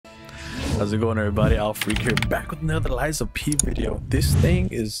How's it going, everybody? AlphaRique here, back with another Lies of P video. This thing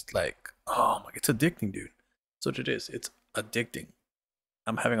is like, oh my, it's addicting, dude. That's what it is. It's addicting.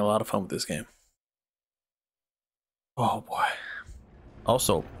 I'm having a lot of fun with this game. Oh boy.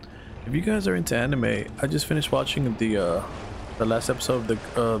 Also, if you guys are into anime, I just finished watching the last episode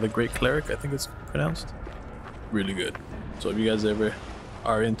of the Great Cleric, I think it's pronounced. Really good. So if you guys ever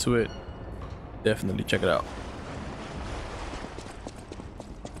are into it, definitely check it out.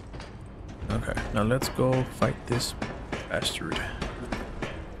 Okay, now let's go fight this bastard.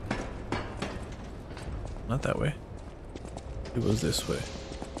 Not that way. It was this way.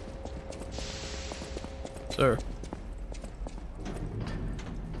 Sir.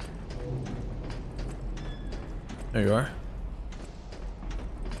 There you are.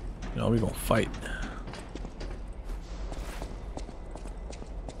 Now we're gonna fight.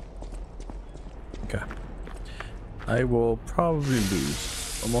 Okay. I will probably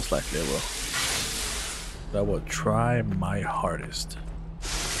lose. Or most likely I will. But I will try my hardest.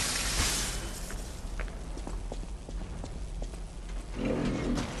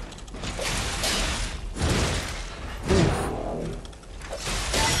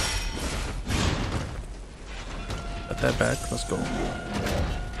 Not that bad. Let's go.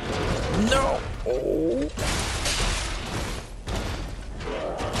 No! Oh!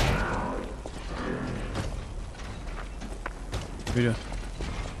 What are you doing?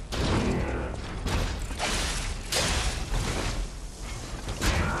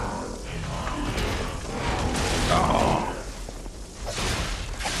 Oh!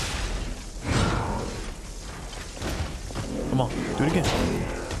 Come on, do it again.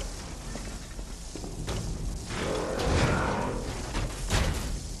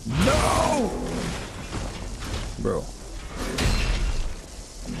 No! Bro.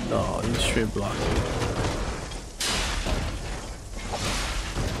 Oh, he's straight blocked.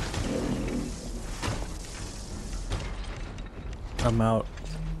 I'm out.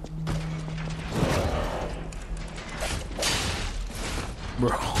 Bro,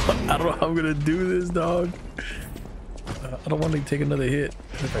 I don't know how I'm gonna do this, dog. I don't want to take another hit.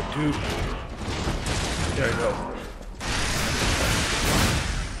 If I do, there we go.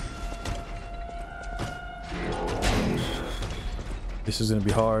 This is gonna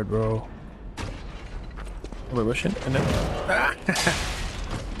be hard, bro. Am I rushing? And then ah!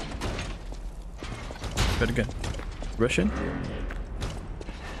 Do it again. Russian.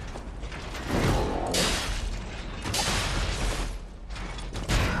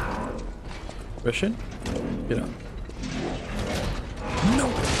 Russian. Get up. No.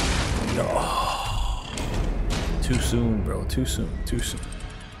 No. Too soon, bro. Too soon. Too soon.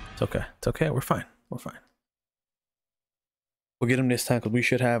 It's okay. It's okay. We're fine. We're fine. We'll get him this time because we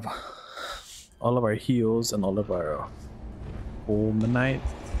should have all of our heals and all of our fulminate.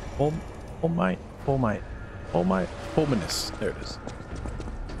 Fulminous. There it is.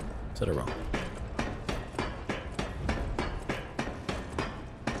 Said it wrong.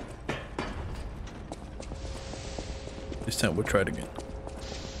 This time we'll try it again.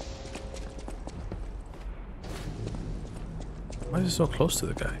 Why is it so close to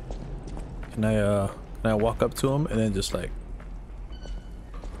the guy? Can I walk up to him and then just like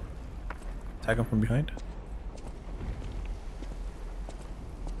attack him from behind?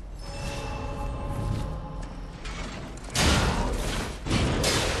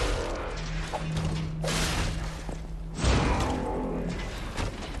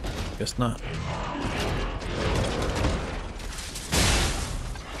 Guess not.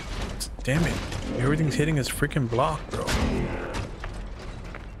 Damn it. Everything's hitting his freaking block, bro.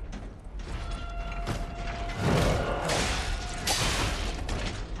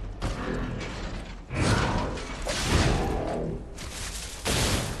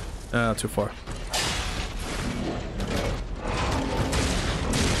 Too far.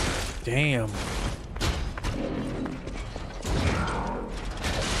 Damn.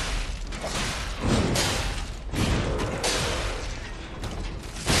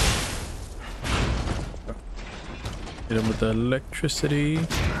 Hit him with the electricity.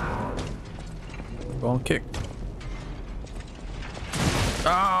 Go on, kick.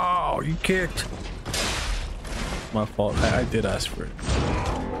 Oh, you kicked. My fault. I did ask for it.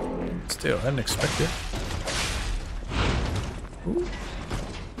 Still, I didn't expect it. Ooh.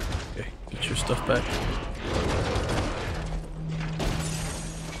 Okay, get your stuff back.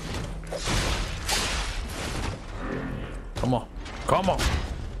 Come on. Come on.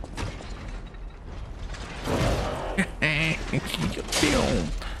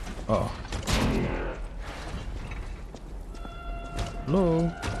 Oh.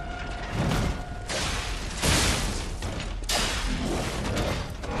 Hello.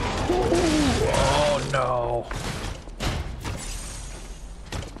 Oh no.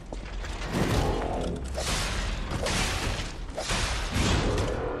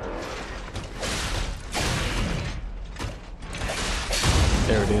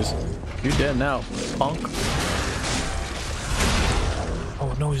 There it is. You're dead now, punk.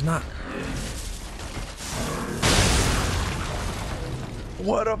 Oh no, he's not.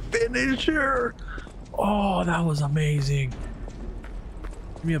 What a finisher! Oh, that was amazing.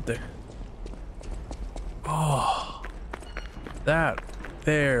 Get me up there. Oh, that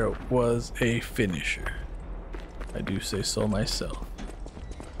there was a finisher. I do say so myself.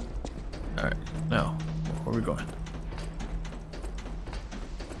 All right, now where are we going?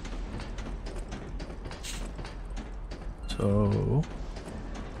 So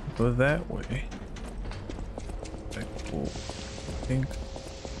go that way. Okay, cool. I think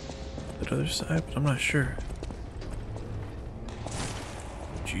the other side, but I'm not sure.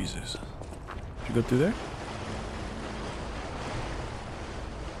 Jesus. Did you go through there?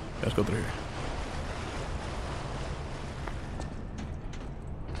 Yeah, let's go through here.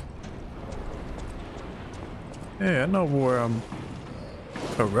 Hey, I know where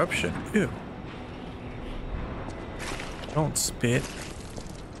corruption. Ew. Don't spit.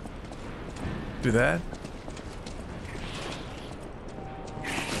 Do that.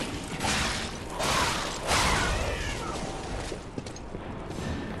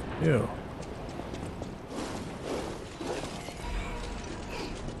 Ew.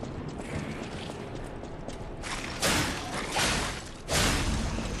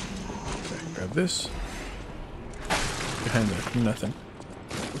 Okay, grab this. Behind there, nothing.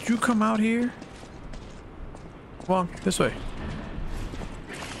 Would you come out here? Come on, this way.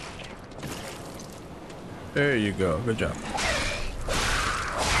 There you go. Good job.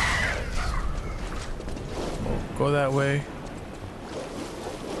 Oh, go that way.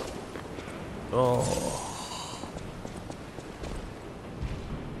 Oh.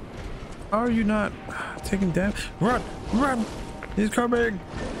 How are you not taking damage? Run! Run! He's coming!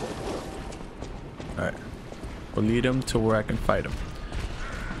 Alright. We'll lead him to where I can fight him.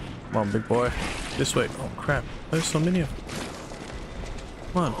 Come on, big boy. This way. Oh, crap. There's so many of them.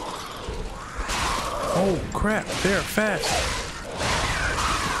 Come on. Oh, crap. They're fast.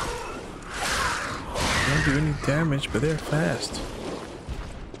 They don't do any damage, but they're fast.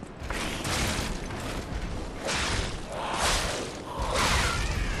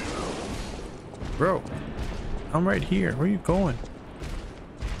 Bro, I'm right here. Where are you going?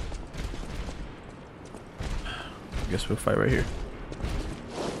 I guess we'll fight right here.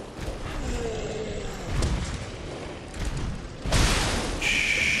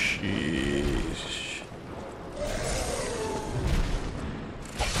 Sheesh.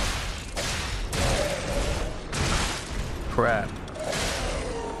 Crap.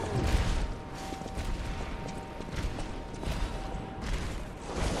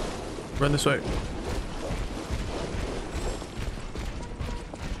 Run this way.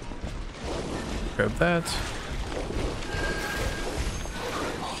 Grab that.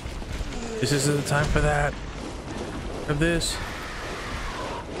 This isn't the time for that. Grab this.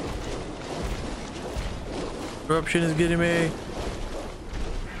 Corruption is getting me.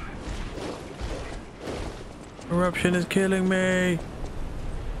 Corruption is killing me.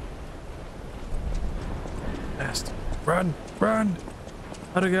 Fast. Run, run.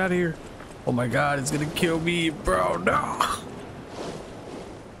 How to get out of here? Oh my god, it's gonna kill me, bro. No.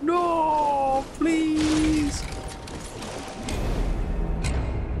 No, please.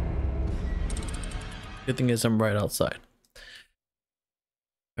 Good thing is I'm right outside.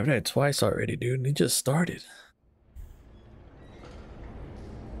 I've died twice already, dude, and it just started.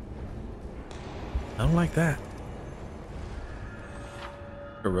 I don't like that.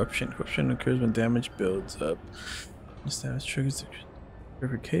 Corruption. Corruption occurs when damage builds up. The status triggers the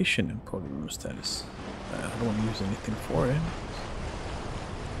purification in polymer status. I don't want to use anything for it.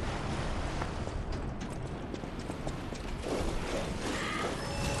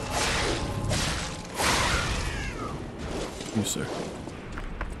 You, sir.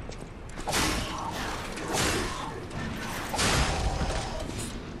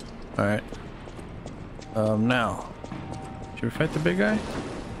 Alright. Now. Should we fight the big guy?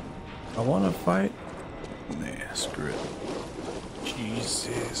 I want to fight. Nah, screw it.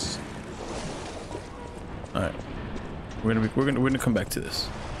 Jesus. Alright. We're gonna come back to this.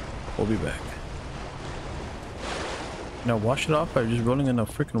 We'll be back. Now wash it off by just rolling in the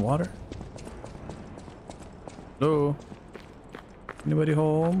freaking water. Hello? Anybody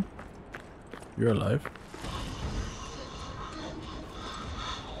home? You're alive.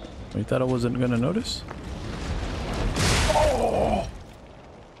 You thought I wasn't gonna notice? Oh!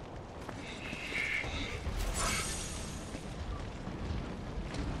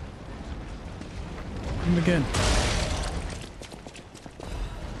 him again.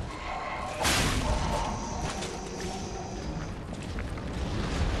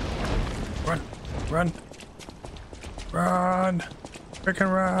 Run, run, run,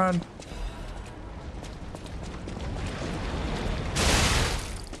 freaking run.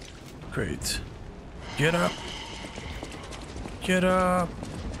 Great. Get up. Get up.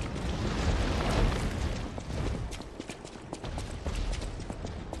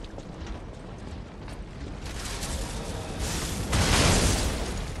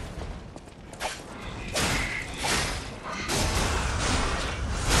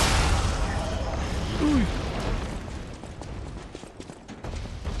 Ooh.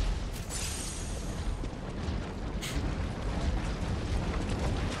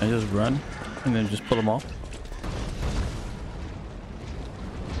 I just run and then just pull them off.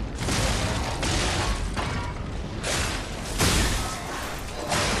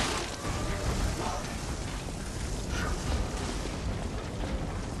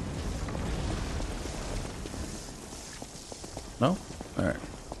 No? Alright.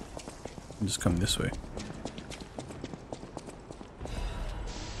 I'm just coming this way.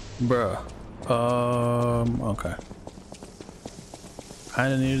 Bruh. Okay.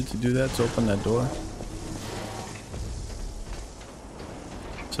 Kinda needed to do that to open that door.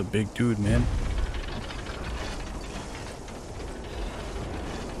 It's a big dude, man.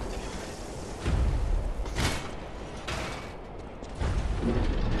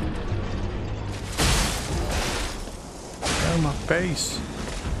 Get out of my face.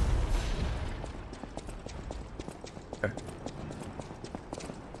 Okay.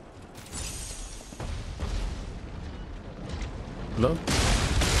 Hello?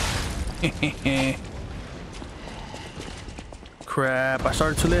 Crap, I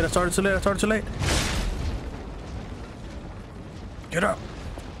started too late, I started too late, I started too late. Get up.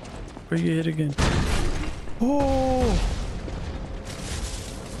 Where you hit again? Oh!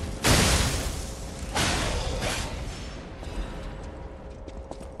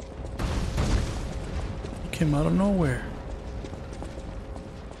 He came out of nowhere.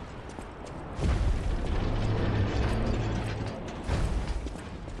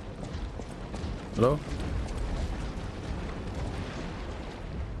 Hello?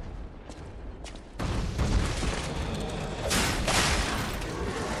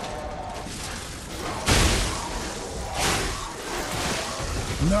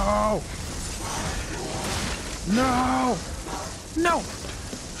 No! No! No!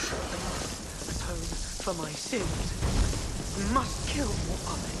 Atone for my sins. Must kill more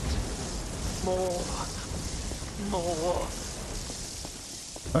puppets. More.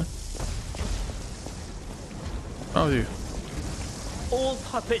 What? Oh, you. All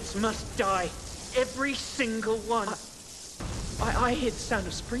puppets must die. Every single one. I hear the sound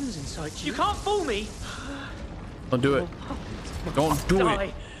of springs inside you. You can't fool me. Don't do it. Don't do Die.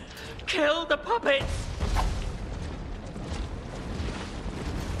 it. Kill the puppets.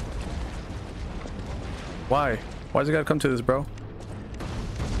 Why? Why's it gotta come to this, bro?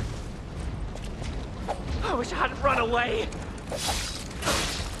 I wish I hadn't run away.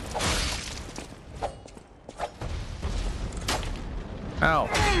 Ow.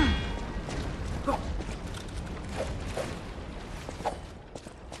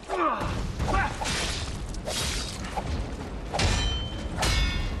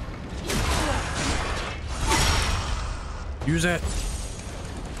 Use it.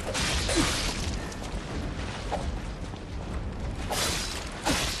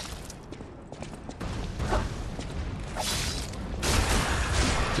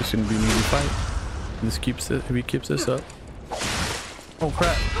 Just gonna be an easy fight. This keeps it. If he keeps this up. Oh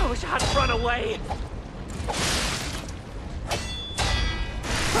crap! I wish I hadn't run away.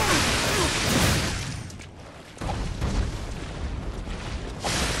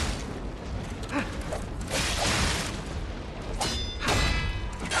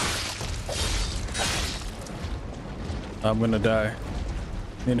 I'm gonna die.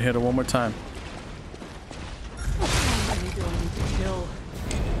 Need to hit her one more time. How many do I need to kill?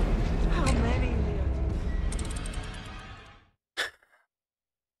 How many, Leah?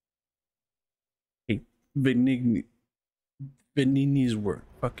 Hey, Benigni's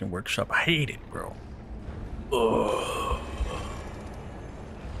fucking workshop. I hate it, bro. Ugh.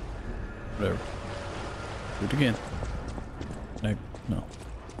 Whatever. Do it again. No.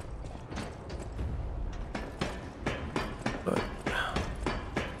 But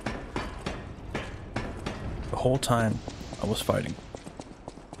the whole time I was fighting.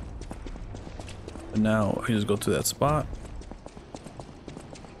 But now I just go to that spot.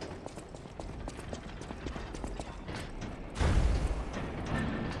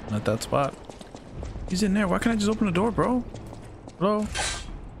 Not that spot. He's in there. Why can't I just open the door, bro? Hello?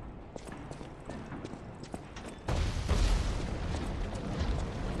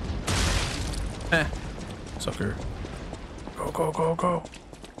 Eh. Sucker. Go, go, go, go.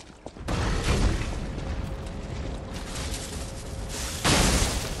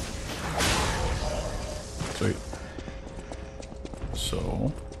 Sweet.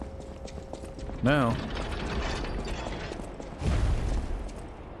 So now,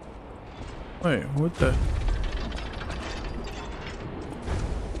 wait, what the?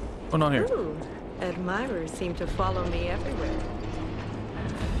 What's going on here? Ooh, admirers seem to follow me everywhere.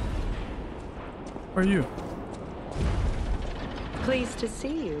 Where are you? Pleased to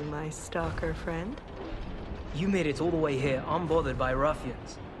see you, my stalker friend. You made it all the way here, unbothered by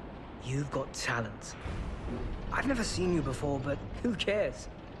ruffians. You've got talent. I've never seen you before, but who cares?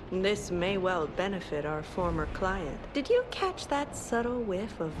 This may well benefit our former client. Did you catch that subtle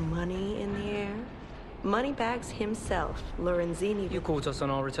whiff of money in the air? Moneybags himself, Lorenzini. You caught us on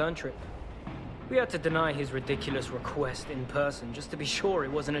our return trip. We had to deny his ridiculous request in person just to be sure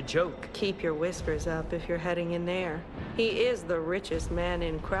it wasn't a joke. Keep your whiskers up if you're heading in there. He is the richest man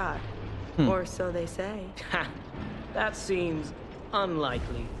in Krat. Or so they say. Ha! That seems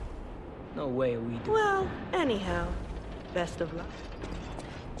unlikely. No way we do. Well, anyhow, best of luck.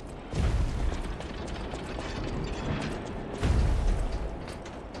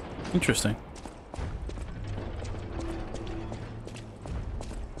 Interesting.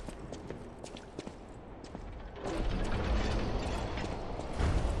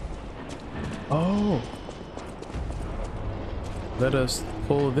 Oh. Let us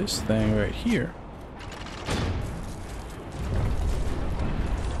pull this thing right here.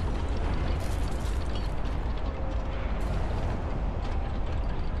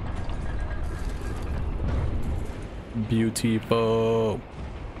 Beautiful.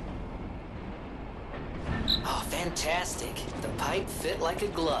 Oh, fantastic. The pipe fit like a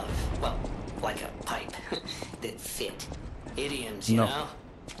glove. Well, like a pipe that fit. Idioms, you know?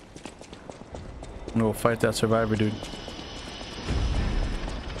 I'm gonna fight that survivor, dude.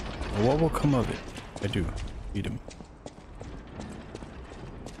 What will come of it? I do. Eat him.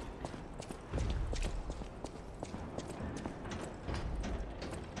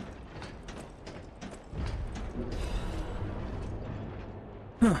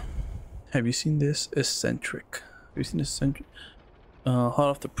 Huh. Have you seen this? Eccentric. Have you seen Eccentric? Hot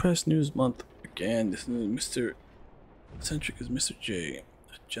off the press news month again. This is Mr. Eccentric is Mr. J. A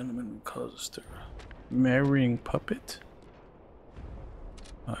gentleman who causes a stir. Marrying puppet?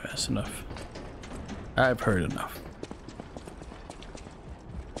 Alright, that's enough. I've heard enough.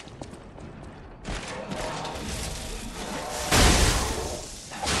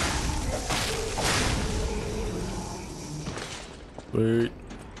 Wait.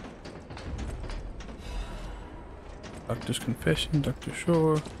 Doctor's confession, Dr.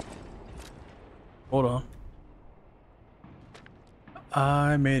 Shore. Hold on.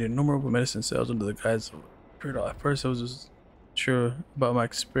 I made innumerable medicine sales under the guise of Purdle. At first I was just sure about my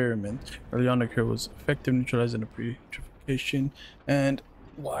experiment. Early on the cure was effective, neutralizing the putrefaction. And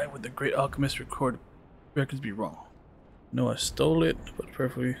why would the great alchemist records be wrong? No, I stole it, but the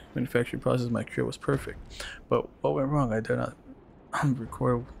perfectly manufactured process of my cure was perfect. But what went wrong? I did not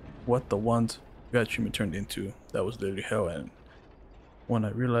record what the ones who got treatment turned into. That was literally hell. And when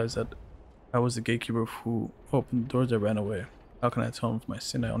I realized that I was the gatekeeper who opened the doors, I ran away. How can I atone for my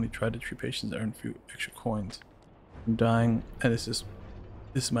sin? I only tried to treat patients that earned a few extra coins. I'm dying, and this is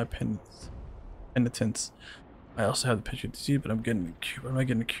my penitence. I also have the picture of disease, but I'm getting a cure. What am I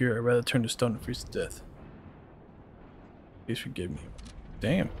getting a cure? I'd rather turn to stone and freeze to death. Please forgive me.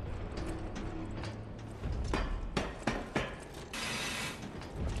 Damn.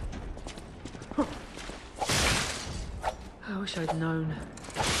 I wish I'd known.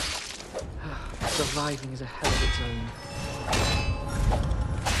 Surviving is a hell of its own.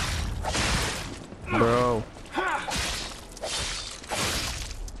 Bro.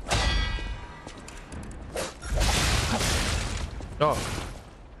 Oh.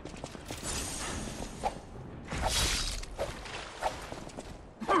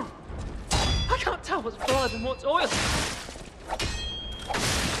 I can't tell what's blood and what's oil.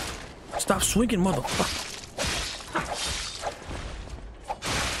 Stop swinging, motherfucker.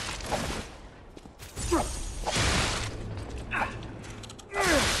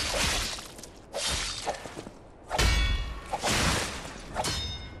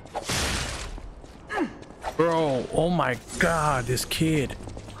 Bro, oh my god, this kid.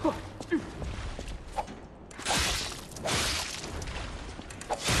 I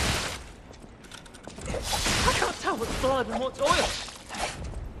can't tell what's blood and what's oil.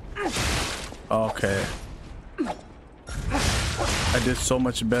 Okay. I did so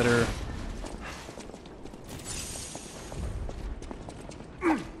much better.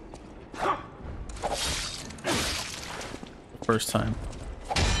 First time.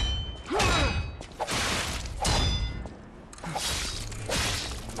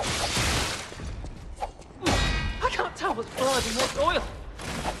 I can't tell what's blood and what's oil.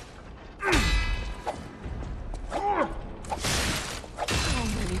 How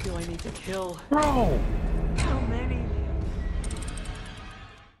many do I need to kill? Bro! How many?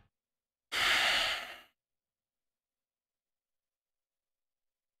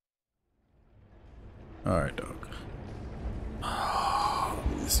 Alright, dog.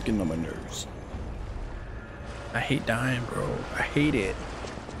 This is getting on my nerves. I hate dying, bro. I hate it.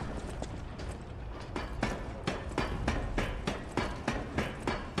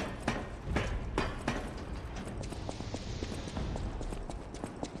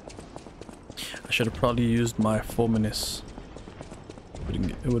 I should have probably used my fulminous.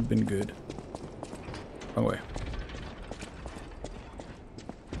 It would have been good. Wrong way.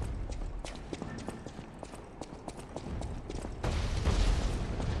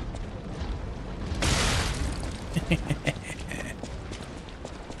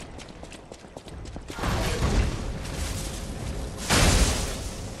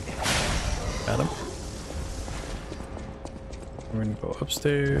 Got him. We're gonna go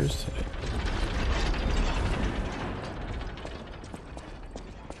upstairs.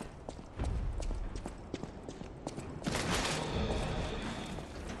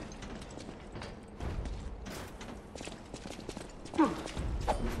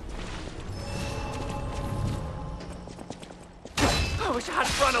 I wish I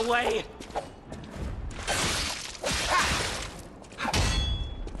hadn't run away.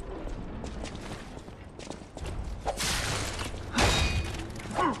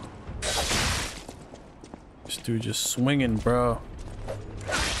 This dude just swinging, bro.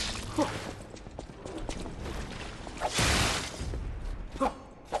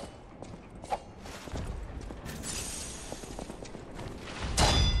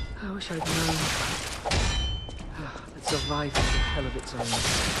 I wish I'd known that surviving is a hell of its own.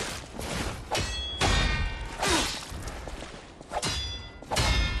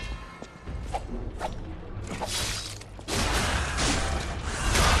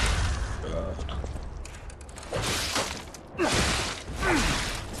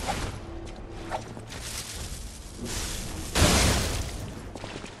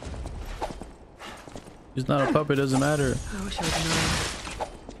 He's not a puppet, doesn't matter. I wish I'd known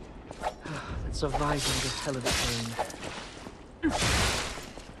that surviving is a hell of its own.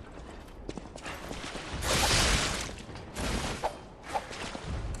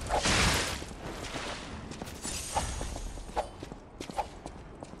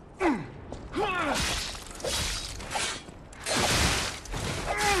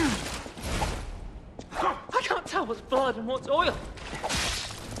 I can't tell what's blood and what's oil.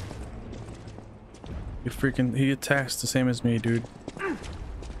 He attacks the same as me, dude.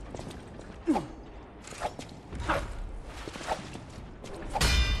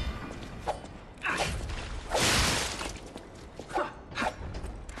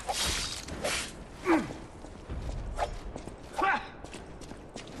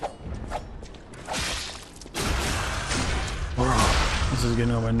 This is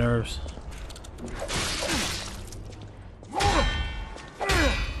getting on my nerves.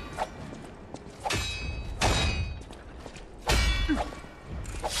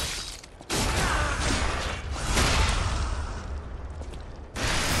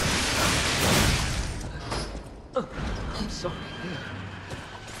 I'm sorry.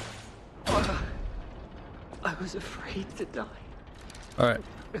 I was afraid to die. Alright.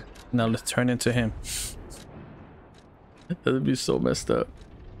 Now let's turn into him. That'd be so messed up.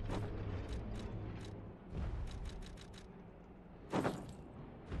 There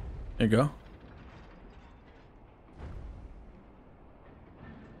you go.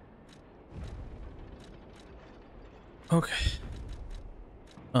 Okay.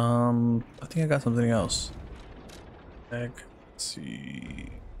 I think I got something else. Let's see.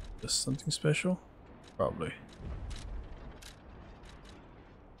 Is something special? Probably.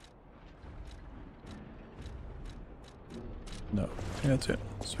 No, I think that's it.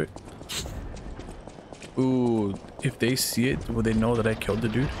 Sweet. Ooh, if they see it, will they know that I killed the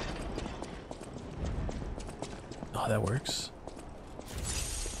dude? Oh, that works.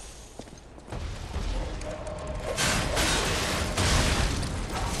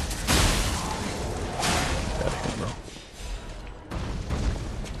 Get out of here, bro.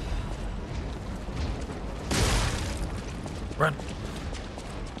 Run.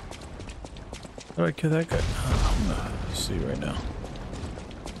 How do I kill that guy? Oh, I'm gonna see right now.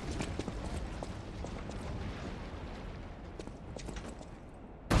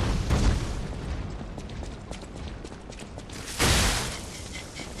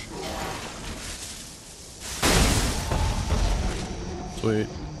 Sweet.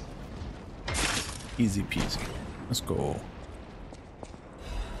 Easy peasy. Let's go.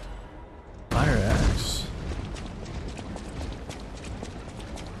 Fire axe.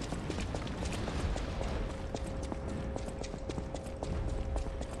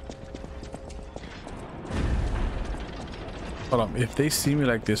 Hold on. If they see me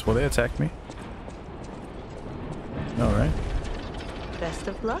like this, will they attack me? No, right? Best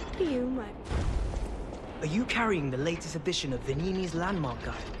of luck to you, my... Are you carrying the latest edition of Venini's Landmark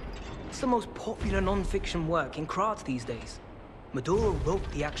Guide? It's the most popular non-fiction work in crafts these days. Maduro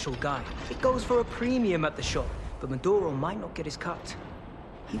wrote the actual guide. It goes for a premium at the shop, but Maduro might not get his cut.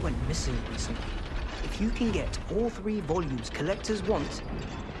 He went missing recently. If you can get all 3 volumes collectors want,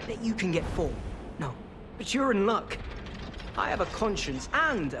 bet you can get 4. No, but you're in luck. I have a conscience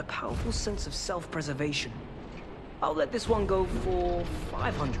and a powerful sense of self-preservation. I'll let this one go for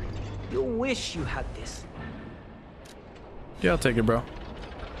 500. You'll wish you had this. Yeah, I'll take it, bro.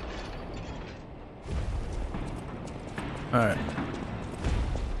 All right.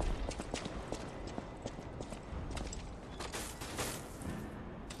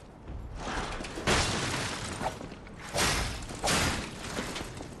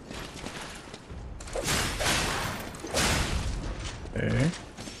 Okay.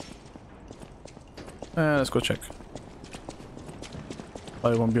 Let's go check.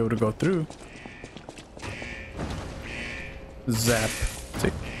 I won't be able to go through. Zap.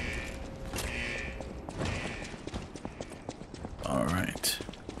 Take. All right.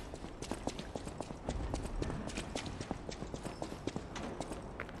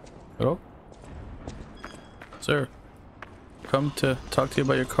 Hello? Sir. Come to talk to you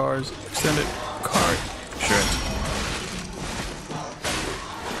about your car's extended car insurance.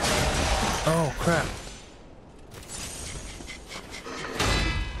 Oh, crap.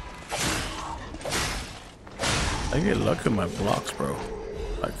 I get lucky with my blocks, bro.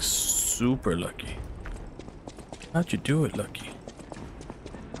 Like, super lucky. How'd you do it, Lucky?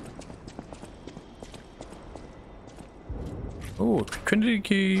 Oh, Trinity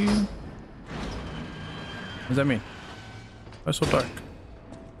key. What does that mean? Why so dark?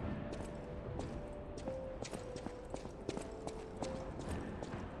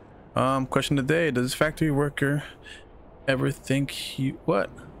 Question of the day. Does this factory worker ever think he... What?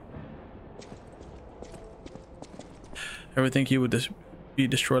 Ever think he would be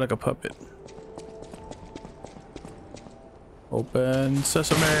destroyed like a puppet? Open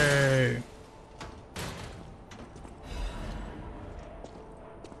sesame!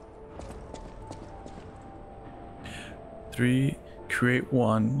 Three, create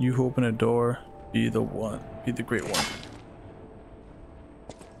one. You who open a door, be the one. Be the great one.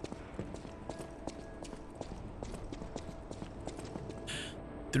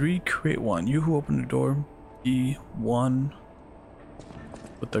 Three, create one. You who open the door, be one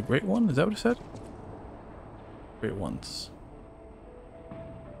with the great one. Is that what it said? Great ones.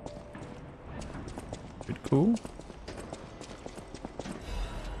 Pretty cool.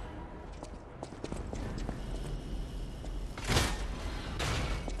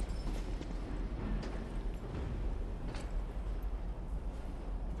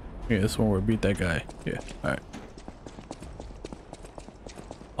 Yeah, this one where we beat that guy. Yeah, alright.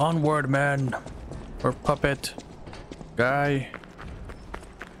 Onward, man. Or puppet. Guy.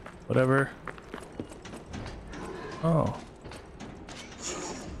 Whatever. Oh.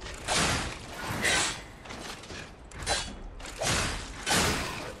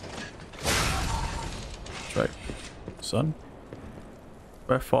 That's right. Son.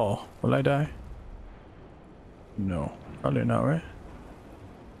 If I fall, will I die? No. Probably not, right?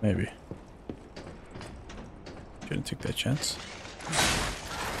 Maybe. Shouldn't take that chance.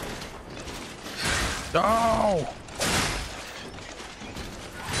 No!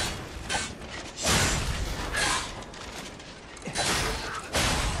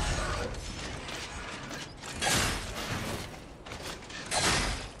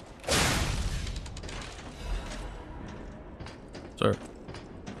 Sir,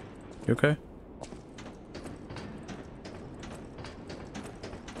 you okay?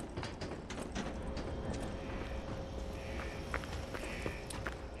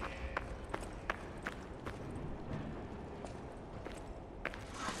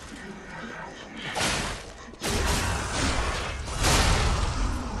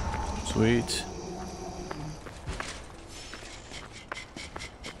 Sweet.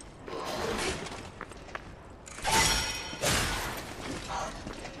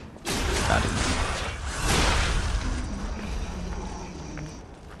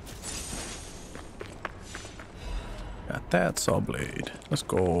 Got that saw blade. Let's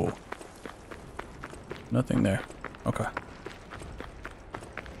go. Nothing there. Okay.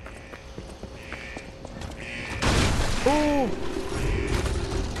 Oh!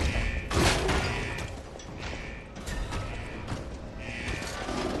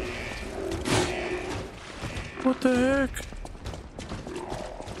 What the heck?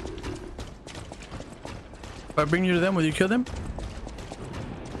 If I bring you to them, will you kill them?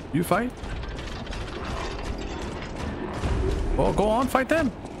 You fight? Well, go on, fight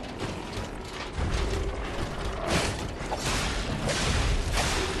them.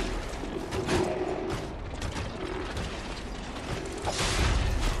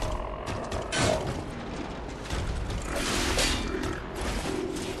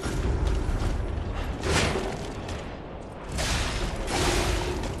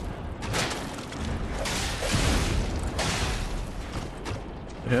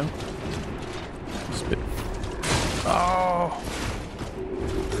 Yeah. Spit. Oh.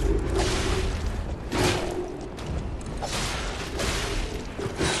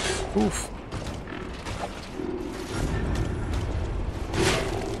 Oof.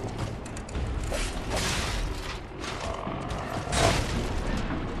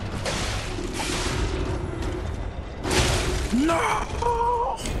 No.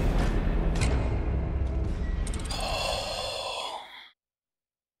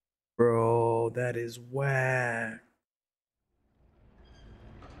 Bro, that is whack.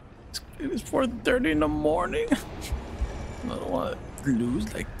 It is 4:30 in the morning. I don't want to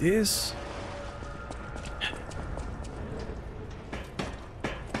lose like this.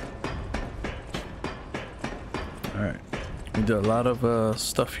 All right, we did a lot of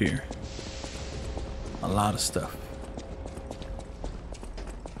stuff here. A lot of stuff.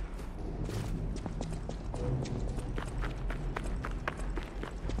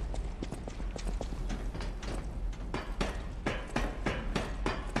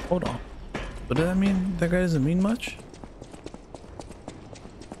 Hold on. But does that mean that guy doesn't mean much?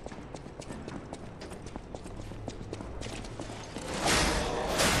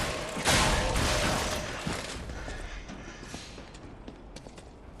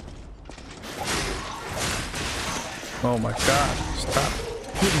 Oh my god, stop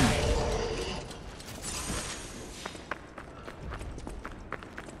hitting me.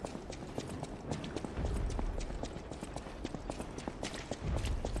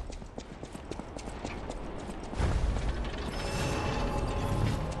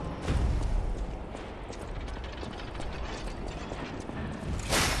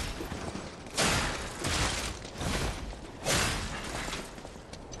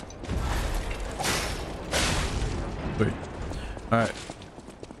 Wait. Alright.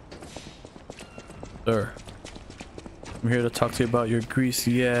 Sir. I'm here to talk to you about your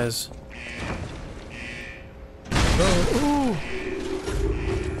greasy ass. Oh, ooh.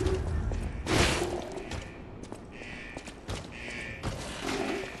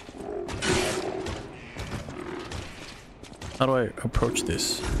 How do I approach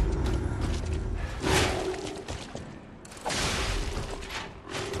this?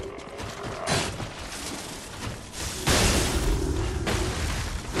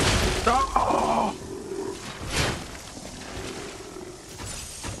 Oh!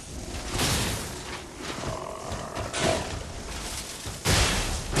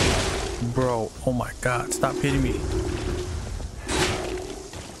 Bro, oh my god, stop hitting me.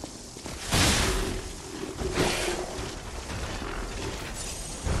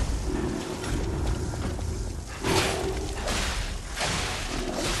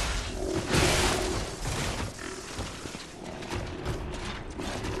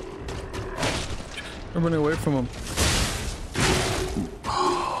 I'm running away from him.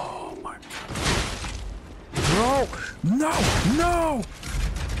 Oh my god. Bro! No! No!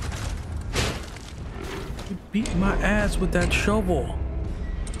 You beat my ass with that shovel.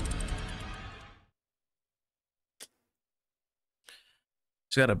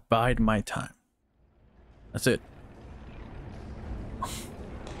 Just gotta bide my time. That's it.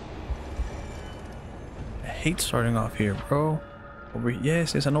 I hate starting off here, bro.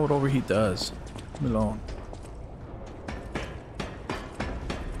 Yes, I know what overheat does. Leave me alone.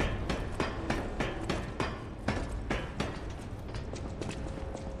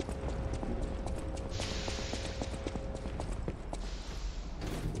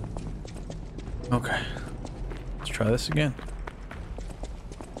 Okay, let's try this again.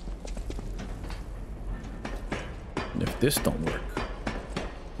 And if this don't work,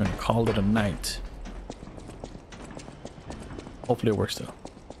 I'm gonna call it a night. Hopefully it works though.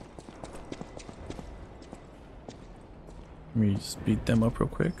 Let me just beat them up real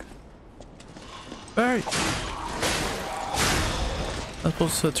quick. Hey! I'm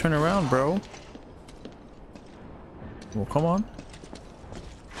supposed to turn around, bro. Well, come on.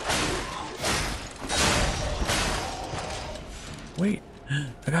 Wait,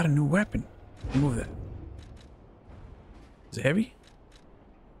 I got a new weapon. Remove that. Is it heavy?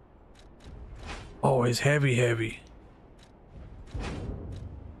 Oh, it's heavy.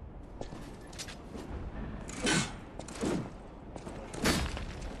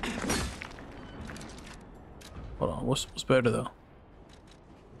 Hold on, what's better though?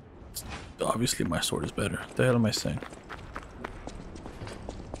 Obviously my sword is better. What the hell am I saying?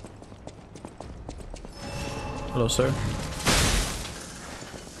 Hello, sir.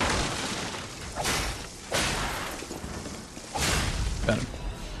 Got him.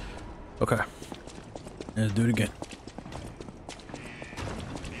 Okay. Let's do it again.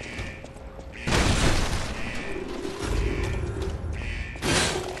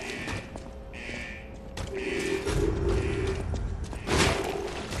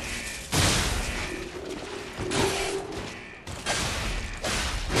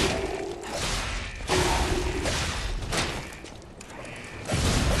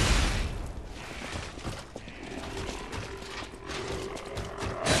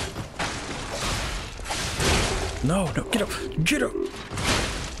 No, get up! Get up!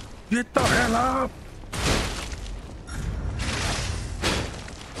 Get the hell up!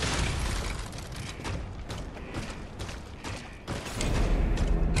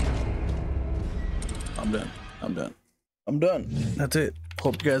 I'm done. That's it.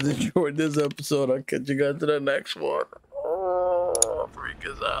 Hope you guys enjoyed this episode. I'll catch you guys to the next one. Oh, freak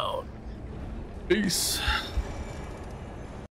is out. Peace.